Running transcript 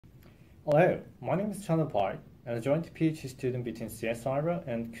Hello, my name is Chanoh and I joined a PhD student between ICRA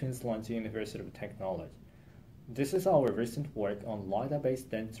and Queensland University of Technology. This is our recent work on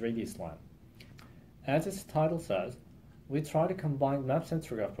LiDAR-based dense 3D SLAM. As its title says, we try to combine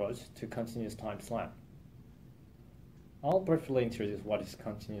map-centric approach to continuous time SLAM. I'll briefly introduce what is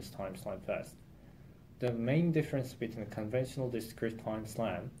continuous time SLAM first. The main difference between conventional discrete time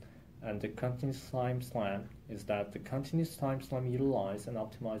SLAM and the continuous time SLAM is that the continuous time SLAM utilizes and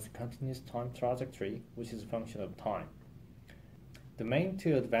optimizes the continuous time trajectory, which is a function of time. The main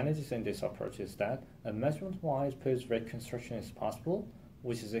two advantages in this approach is that a measurement-wise post-reconstruction is possible,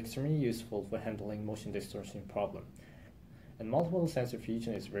 which is extremely useful for handling motion distortion problem. And multi-modal sensor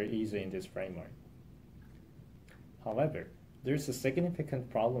fusion is very easy in this framework. However, there is a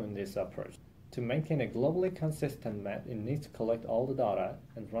significant problem in this approach. To maintain a globally consistent map, it needs to collect all the data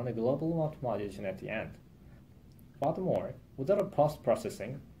and run a global optimization at the end. Furthermore, without a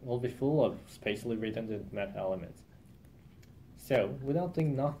post-processing, it will be full of spatially redundant map elements. So, without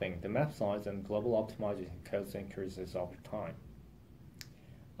doing nothing, the map size and global optimization cost increases over time.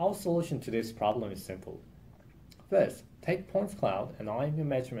 Our solution to this problem is simple. First, take points cloud and IMU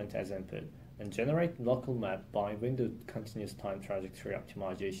measurement as input and generate local map by window continuous time trajectory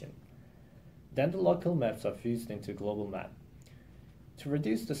optimization. Then the local maps are fused into global map. To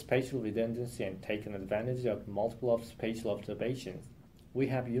reduce the spatial redundancy and take advantage of multiple spatial observations, we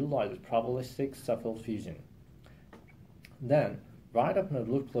have utilized probabilistic surfel fusion. Then, right after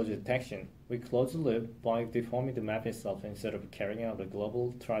loop closure detection, we close the loop by deforming the map itself instead of carrying out the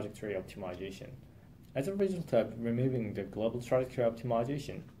global trajectory optimization. As a result of removing the global trajectory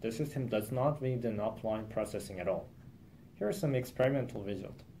optimization, the system does not need an offline processing at all. Here are some experimental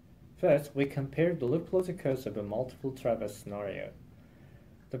results. First, we compare the loop closure cost of a multiple traverse scenario.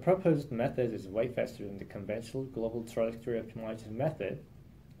 The proposed method is way faster than the conventional global trajectory optimization method,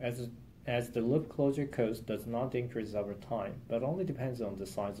 as the loop closure cost does not increase over time, but only depends on the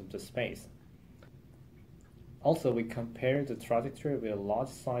size of the space. Also, we compare the trajectory with a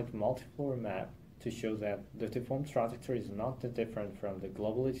large-sized multi-floor map to show that the deformed trajectory is not that different from the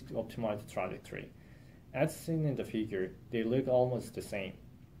globally optimized trajectory. As seen in the figure, they look almost the same.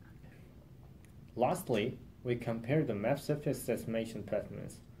 Lastly, we compare the map surface estimation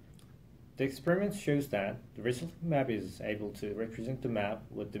performance. The experiment shows that the resulting map is able to represent the map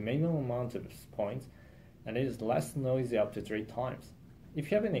with the minimum amount of points, and it is less noisy up to 3 times. If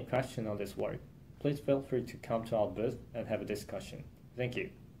you have any question on this work, please feel free to come to our booth and have a discussion. Thank you.